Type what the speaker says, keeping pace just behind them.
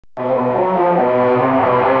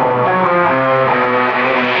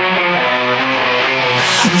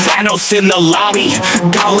Thanos in the lobby,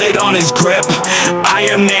 gauntlet on his grip.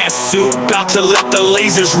 Iron Man suit, about to let the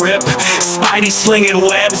lasers rip. Spidey slinging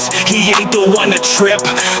webs, he ain't the one to trip.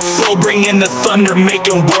 Thor bringing the thunder,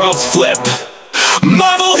 making worlds flip.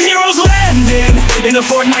 Marvel heroes landing in a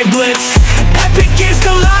Fortnite blitz. Epic games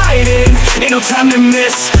colliding, ain't no time to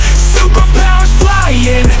miss. Superpowers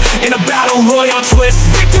flying in a battle royale twist.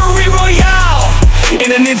 Victory royale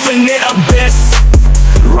in an infinite abyss.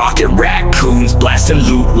 Rocket raccoons blasting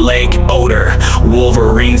loot lake odor.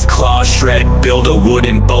 Wolverine's claws shred, build a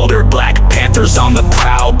wooden boulder. Black Panthers on the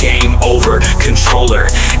prowl, game over. Controller,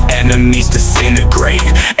 enemies disintegrate,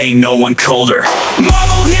 ain't no one colder.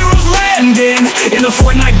 Marvel heroes landing in the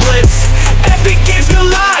Fortnite blitz. Epic games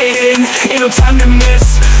colliding, ain't no time to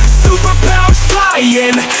miss. Superpowers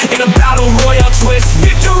flying in a battle royale twist.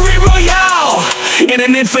 Victory royale in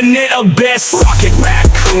an infinite abyss. Rocket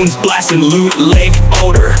raccoons blasting loot lake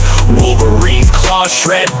odor. Wolverine's claws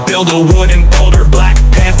shred, build a wooden boulder. Black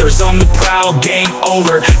Panthers on the prowl, game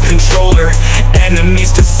over. Controller,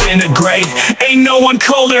 enemies disintegrate, ain't no one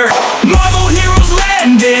colder. Marvel heroes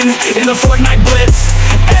landing in the Fortnite blitz.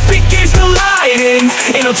 Epic games colliding,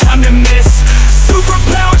 ain't no time to miss.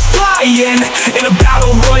 Superpowers flying in a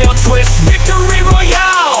battle royale twist. Victory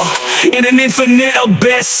royale in an infinite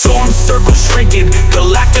abyss. Storm circle shrinking,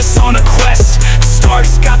 Galactus on a quest.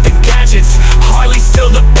 Stark's got the gadgets, Harley's still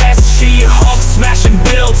the best. She-Hulk smashing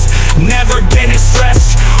builds, never getting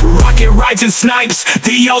stressed. Rocket rides and snipes,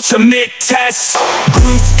 the ultimate test.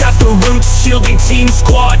 Groot's got the roots, shielding Team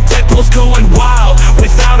Squad. Deadpool's going wild,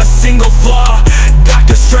 without a single flaw.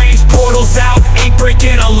 Doctor Strange portals out, ain't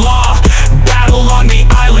breaking a law. Battle on the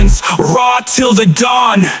islands, raw till the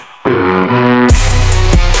dawn.